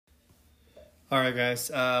All right, guys.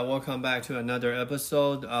 Welcome back to another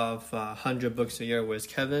episode of 100 Books a Year with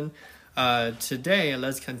Kevin. Today,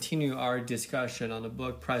 let's continue our discussion on the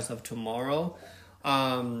book Price of Tomorrow.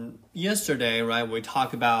 Yesterday, right, we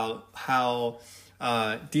talked about how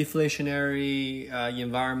deflationary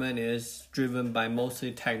environment is driven by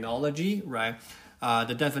mostly technology, right?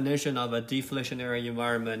 The definition of a deflationary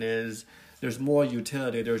environment is there's more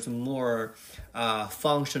utility, there's more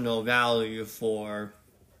functional value for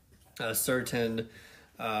a certain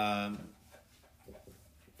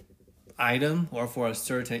item or for a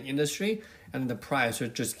certain industry, and the price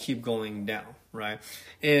would just keep going down, right?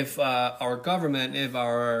 If our government, if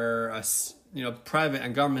our private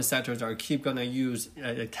and government sectors are keep gonna use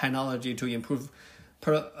technology to improve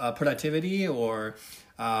productivity, or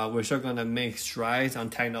we're still gonna make strides on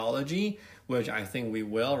technology, which I think we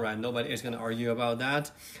will, right? Nobody is going to argue about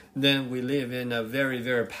that. Then we live in a very,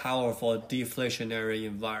 very powerful deflationary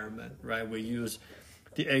environment, right? We use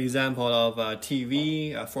the example of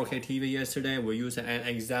TV, 4K TV yesterday. We use an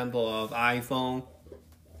example of iPhone,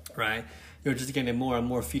 right? You're just getting more and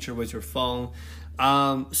more feature with your phone.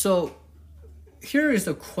 So here is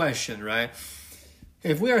the question, right?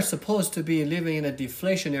 If we are supposed to be living in a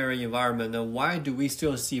deflationary environment, then why do we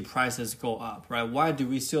still see prices go up, right? Why do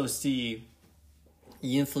we still see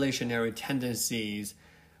inflationary tendencies?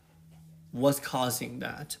 What's causing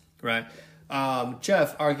that, right?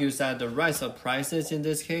 Jeff argues that the rise of prices in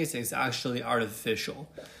this case is actually artificial.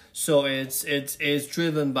 So it's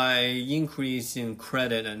driven by increase in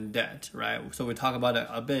credit and debt, right? So we talked about it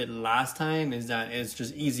a bit last time, is that it's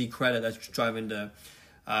just easy credit that's driving the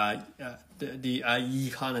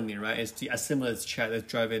economy, right? It's the stimulus check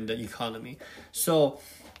that's driving the economy. So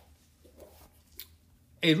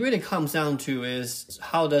it really comes down to is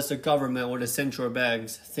how does the government or the central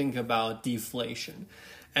banks think about deflation?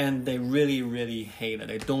 And they really, really hate it.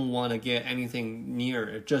 They don't want to get anything near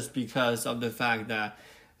it just because of the fact that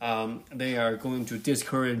they are going to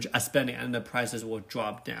discourage spending and the prices will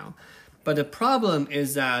drop down. But the problem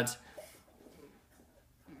is that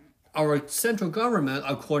our central government,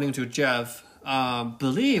 according to Jeff,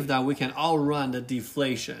 believe that we can outrun the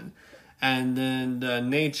deflation and then the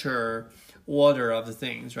nature order of the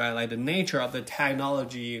things, right? Like the nature of the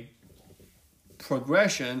technology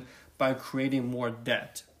progression by creating more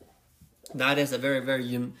debt. That is a very,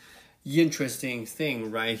 very interesting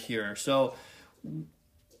thing right here. So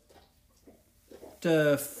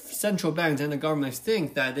the central banks and the governments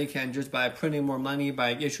think that they can just by printing more money,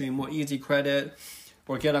 by issuing more easy credit,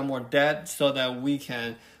 or get on more debt so that we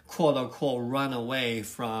can quote unquote run away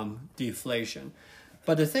from deflation.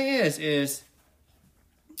 But the thing is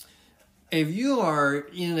if you are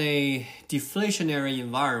in a deflationary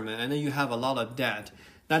environment and then you have a lot of debt,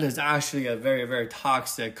 that is actually a very, very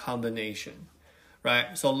toxic combination,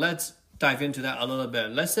 right? So let's dive into that a little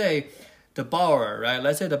bit. Let's say the borrower, right?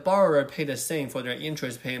 Let's say the borrower paid the same for their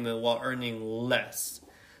interest payment while earning less.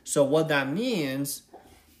 So what that means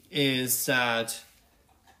is that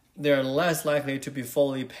they're less likely to be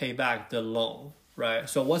fully pay back the loan, right?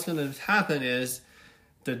 So what's going to happen is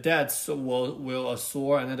the debts will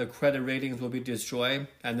soar, and then the credit ratings will be destroyed,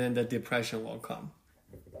 and then the depression will come.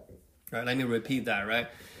 Right? Let me repeat that, right?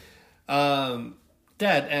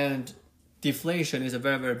 Debt and deflation is a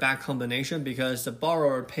very, very bad combination because the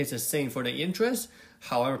borrower pays the same for the interest,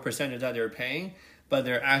 however percentage that they're paying, but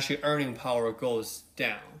their actually earning power goes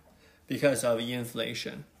down because of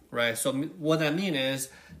inflation, right? So what that means is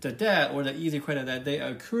the debt or the easy credit that they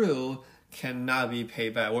accrue cannot be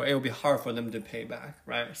paid back, or it will be hard for them to pay back,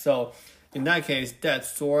 right? So in that case, debt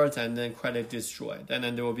soars and then credit destroyed, and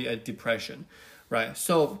then there will be a depression, right?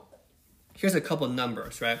 So here's a couple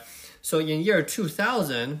numbers, right? So in year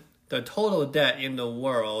 2000, the total debt in the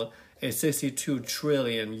world is 62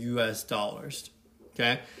 trillion US dollars,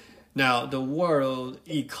 okay? Now, the world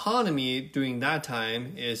economy during that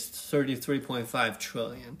time is 33.5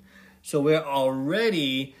 trillion. So we're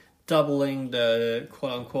already doubling the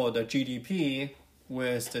quote-unquote the GDP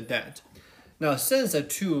with the debt. Now, since the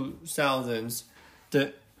 2000s,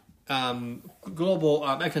 the global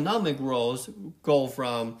economic growth go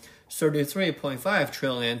from 33.5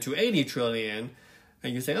 trillion to 80 trillion,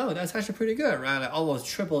 and you say, oh, that's actually pretty good, right? Like almost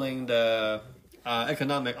tripling the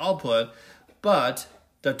economic output, but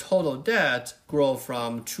the total debt grow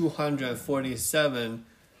from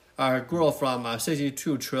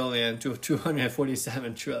 62 trillion to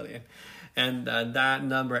 247 trillion. And that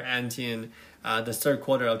number ends in the third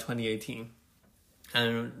quarter of 2018.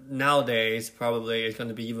 And nowadays, probably it's going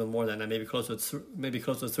to be even more than that, maybe close to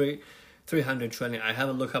 300 trillion. I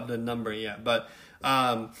haven't looked up the number yet, but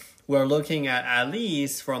we're looking at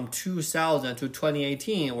least from 2000 to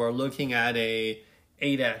 2018, we're looking at a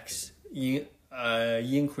 8x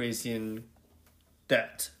increase in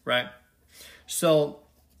debt, right? So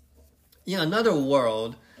in another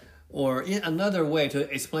world, or in another way to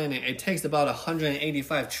explain it, it takes about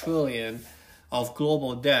 185 trillion of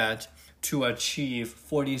global debt to achieve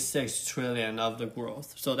 46 trillion of the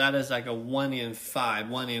growth. So that is like a 1 in 5,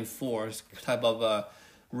 1 in 4 type of a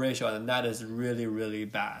ratio, and that is really, really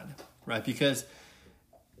bad, right? Because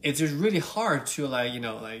it's just really hard to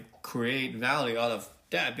create value out of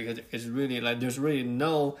debt, because it's really there's really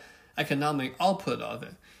no economic output of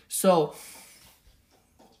it. So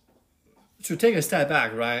to take a step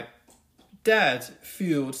back, right?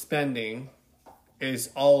 Debt-fueled spending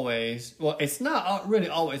is always, well, it's not really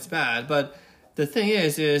always bad, but the thing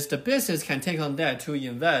is the business can take on debt to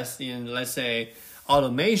invest in, let's say,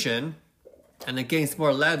 automation, and then gains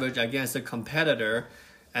more leverage against the competitor,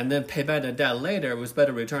 and then pay back the debt later with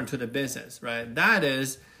better return to the business, right? That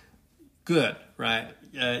is good, right?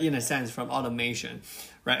 In a sense, from automation,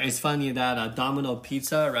 right? It's funny that Domino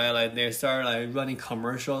Pizza, right? They start running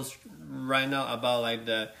commercials right now about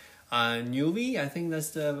the Nuvi, I think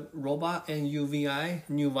that's the robot, Nuvi,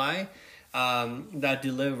 that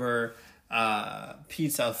deliver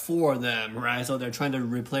pizza for them, right? So they're trying to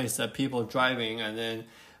replace the people driving, and then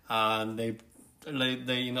they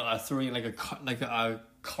throw in a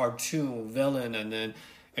cartoon villain, and then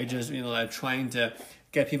it just trying to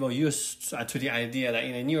get people used to the idea that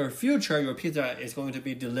in the near future your pizza is going to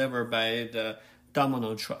be delivered by the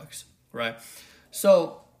Domino trucks, right?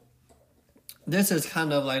 So this is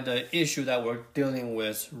kind of the issue that we're dealing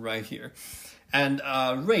with right here. And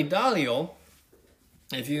Ray Dalio,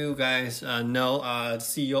 if you guys know,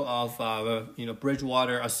 CEO of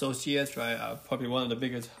Bridgewater Associates, right? Probably one of the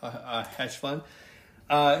biggest hedge fund.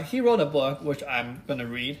 He wrote a book which I'm gonna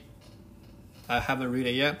read. I haven't read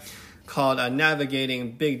it yet, called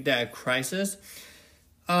 "Navigating Big Debt Crisis."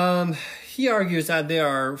 He argues that there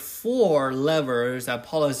are 4 levers that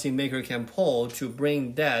policymakers can pull to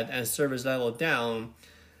bring debt and service level down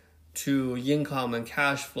to income and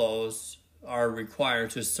cash flows are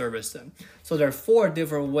required to service them. So there are 4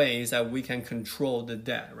 different ways that we can control the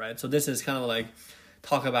debt, right? So this is kind of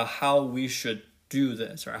talk about how we should do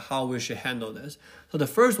this, or how we should handle this. So the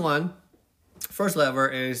first lever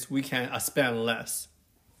is we can spend less,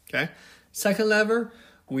 okay? Second lever,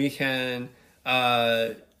 we can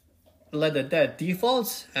let the debt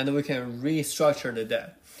default, and then we can restructure the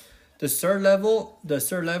debt. The third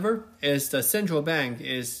lever is the central bank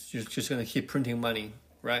is just going to keep printing money,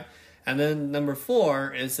 right? And then number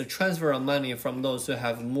 4 is the transfer of money from those who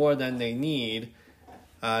have more than they need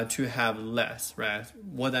to have less, right?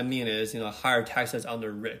 What that means is higher taxes on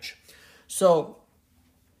the rich. So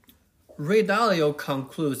Ray Dalio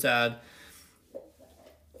concludes that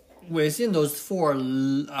within those 4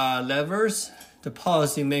 levers, the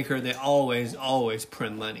policymaker, they always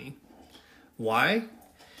print money. Why?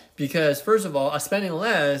 Because first of all, spending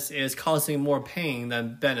less is causing more pain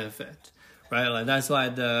than benefit, right? That's why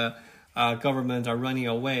the governments are running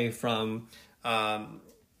away from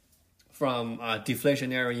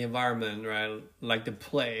deflationary environment, right? Like the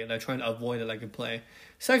play, they're trying to avoid it like a play.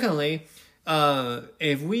 Secondly,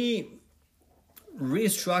 if we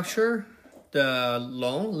restructure the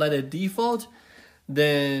loan, let it default,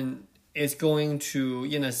 then it's going to,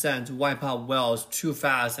 in a sense, wipe out wealth too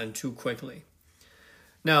fast and too quickly.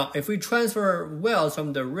 Now, if we transfer wealth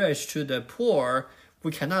from the rich to the poor,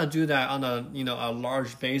 we cannot do that on a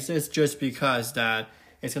large basis, just because that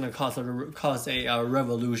it's going to cause a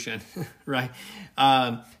revolution, right?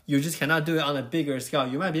 You just cannot do it on a bigger scale.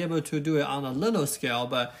 You might be able to do it on a little scale,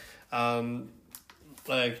 but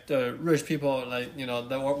the rich people,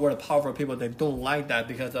 the powerful people, they don't like that,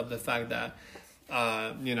 because of the fact that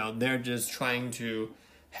they're just trying to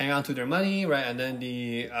hang on to their money, right? And then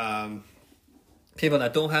the people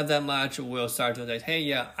that don't have that much will start to say, hey,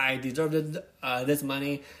 yeah, I deserve this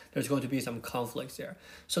money. There's going to be some conflicts there.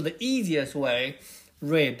 So the easiest way,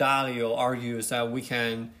 Ray Dalio argues, that we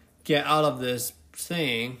can get out of this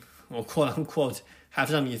thing, or quote unquote, have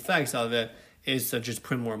some effects of it, is to just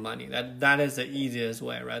print more money. That is the easiest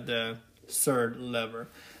way, right? The third lever.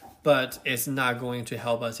 But it's not going to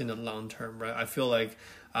help us in the long term, right? I feel like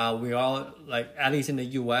we all, at least in the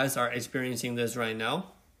US, are experiencing this right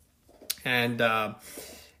now. And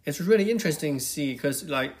it's really interesting to see, because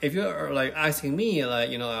if you're asking me,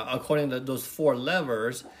 according to those 4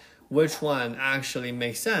 levers, which one actually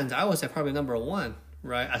makes sense, I would say probably number 1,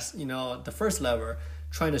 right? As the first lever,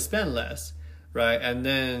 trying to spend less, right? And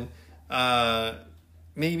then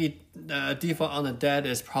maybe default on the debt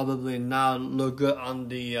is probably not look good on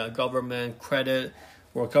the government credit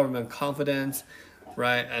or government confidence,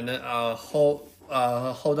 right? And then hold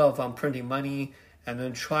off on printing money, and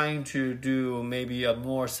then trying to do maybe a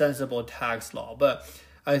more sensible tax law. But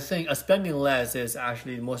I think spending less is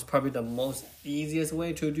actually probably the most easiest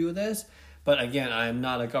way to do this. But again, I am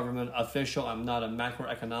not a government official. I'm not a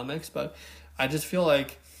macroeconomics, but I just feel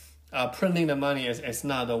like printing the money is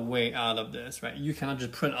not the way out of this, right? You cannot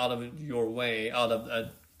just print out of your way out of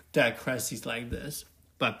a debt crisis like this.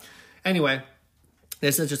 But anyway,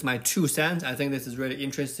 this is just my 2 cents. I think this is really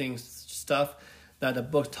interesting stuff that the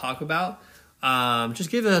book talk about. Just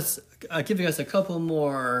giving us a couple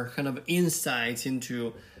more kind of insights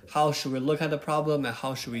into how should we look at the problem and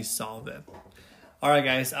how should we solve it. All right,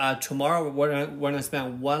 guys. Tomorrow we're gonna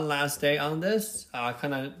spend one last day on this.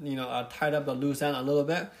 Kind of tied up the loose end a little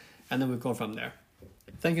bit, and then we go from there.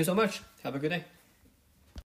 Thank you so much. Have a good day.